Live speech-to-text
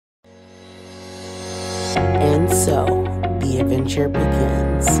So, the adventure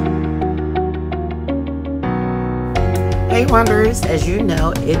begins. Hey Wanderers, as you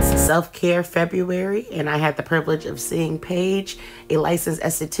know, it's Self-Care February, and I had the privilege of seeing Paige, a licensed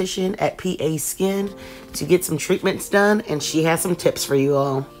esthetician at PA Skin, to get some treatments done, and she has some tips for you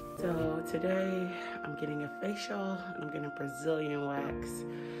all. So today, I'm getting a facial, and I'm getting a Brazilian wax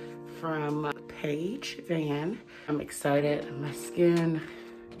from Paige Van. I'm excited. My skin,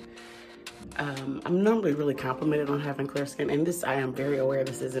 I'm normally really complimented on having clear skin, and this, I am very aware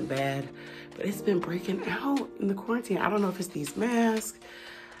this isn't bad, but it's been breaking out in the quarantine. I don't know if it's these masks.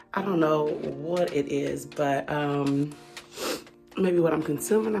 I don't know what it is, but maybe what I'm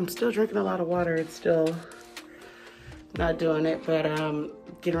consuming. I'm still drinking a lot of water. It's still not doing it, but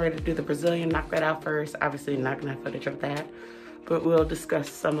getting ready to do the Brazilian, knock that out first. Obviously not gonna have footage of that, but we'll discuss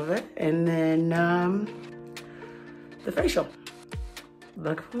some of it. And then the facial.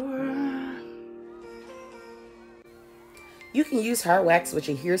 Look for... You can use hard wax, which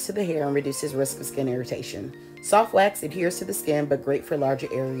adheres to the hair and reduces risk of skin irritation. Soft wax adheres to the skin, but great for larger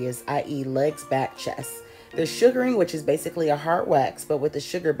areas, i.e. legs, back, chest. There's sugaring, which is basically a hard wax, but with a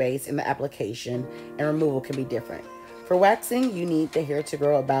sugar base, in the application and removal can be different. For waxing, you need the hair to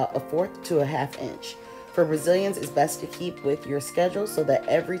grow about 1/4 to 1/2 inch. For Brazilians, it's best to keep with your schedule so that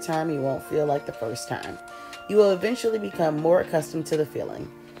every time you won't feel like the first time. You will eventually become more accustomed to the feeling.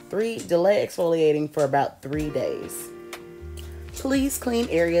 3, delay exfoliating for about 3 days. Please clean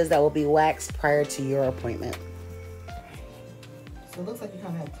areas that will be waxed prior to your appointment. So it looks like you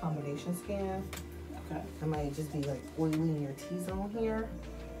kind of have combination skin. Okay. It might just be like oily in your T-zone here.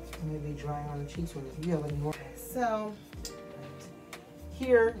 And maybe dry on the cheeks when you have a more. So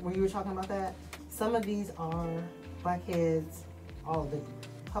here, where you were talking about that, some of these are blackheads. A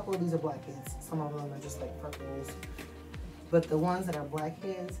couple of these are blackheads. Some of them are just like purples. But the ones that are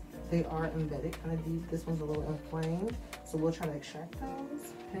blackheads, they are embedded kind of deep. This one's a little inflamed, so we'll try to extract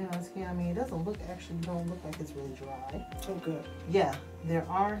those. Depending on the skin, I mean, it doesn't look, actually don't look like it's really dry. Oh, good. Yeah, there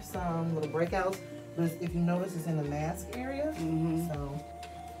are some little breakouts, but if you notice, it's in the mask area. So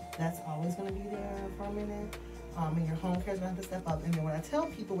that's always going to be there for a minute. And your home care is going to have to step up. And then when I tell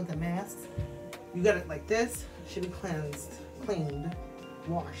people with the masks, you got it like this, should be cleansed, cleaned,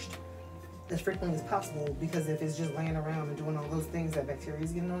 washed as frequently as possible, because if it's just laying around and doing all those things, that bacteria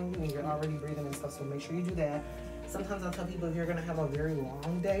is getting on you and you're already breathing and stuff, so make sure you do that. Sometimes I'll tell people, if you're going to have a very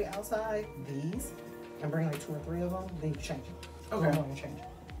long day outside, these, and bring like 2 or 3 of them, then you change it. Okay. You change it.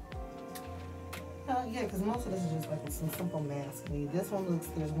 Yeah, because most of this is just like some simple mask. I mean, this one looks,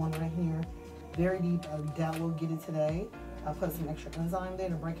 there's one right here, very deep. I doubt we'll get it today. I put some extra enzyme there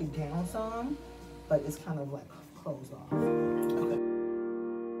to break it down some, but it's kind of like closed off. Okay.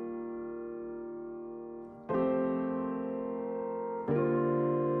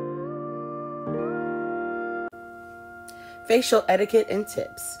 Facial etiquette and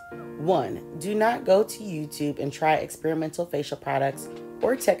tips. 1. Do not go to YouTube and try experimental facial products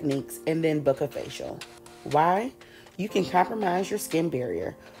or techniques and then book a facial. Why? You can compromise your skin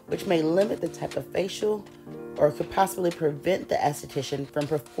barrier, which may limit the type of facial or could possibly prevent the esthetician from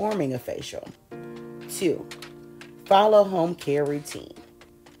performing a facial. 2. Follow home care routine.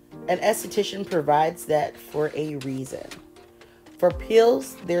 An esthetician provides that for a reason. For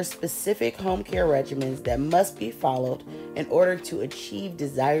peels, there are specific home care regimens that must be followed in order to achieve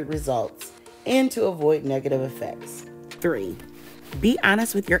desired results and to avoid negative effects. 3. Be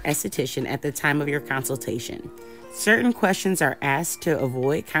honest with your esthetician at the time of your consultation. Certain questions are asked to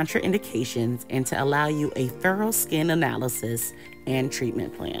avoid contraindications and to allow you a thorough skin analysis and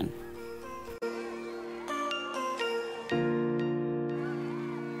treatment plan.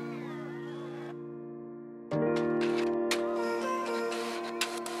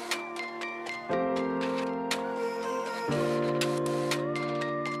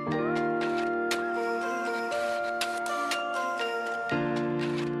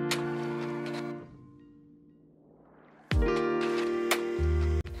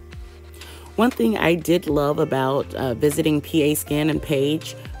 One thing I did love about visiting PA Skin and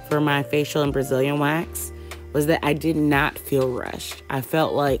Paige for my facial and Brazilian wax was that I did not feel rushed. I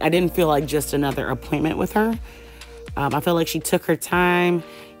didn't feel like just another appointment with her. I felt like she took her time,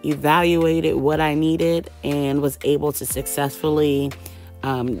 evaluated what I needed, and was able to successfully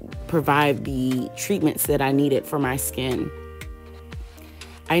provide the treatments that I needed for my skin.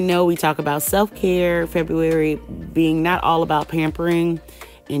 I know we talk about self-care, February being not all about pampering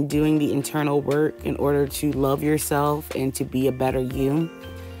and doing the internal work in order to love yourself and to be a better you.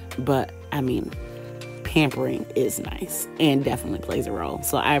 But I mean, pampering is nice and definitely plays a role.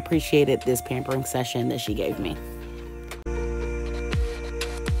 So I appreciated this pampering session that she gave me.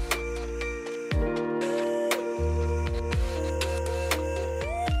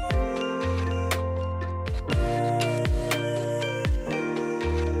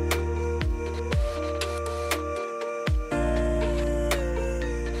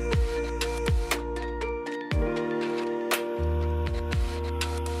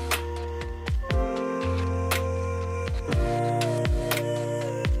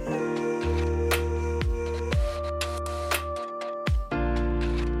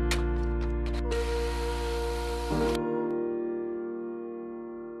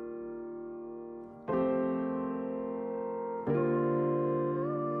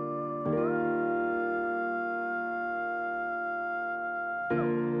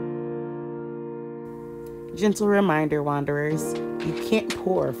 Gentle reminder, wanderers, you can't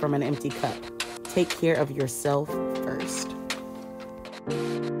pour from an empty cup. Take care of yourself first.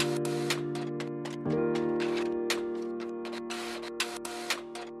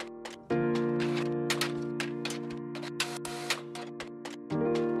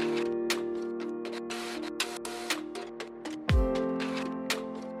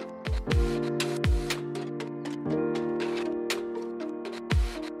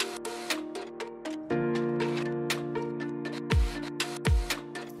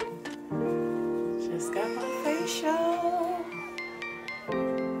 Just got my facial.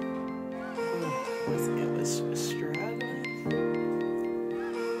 It was struggling.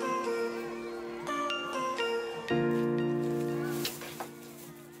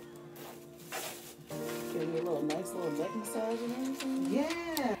 Give me a nice little neck massage and everything.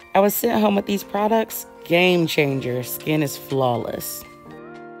 Yeah. I was sent home with these products. Game changer. Skin is flawless.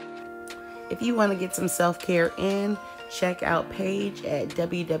 If you want to get some self-care in, check out Paige at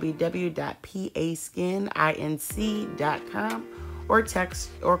www.paskinninc.com or text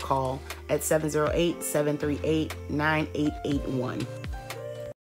or call at 708-738-9881.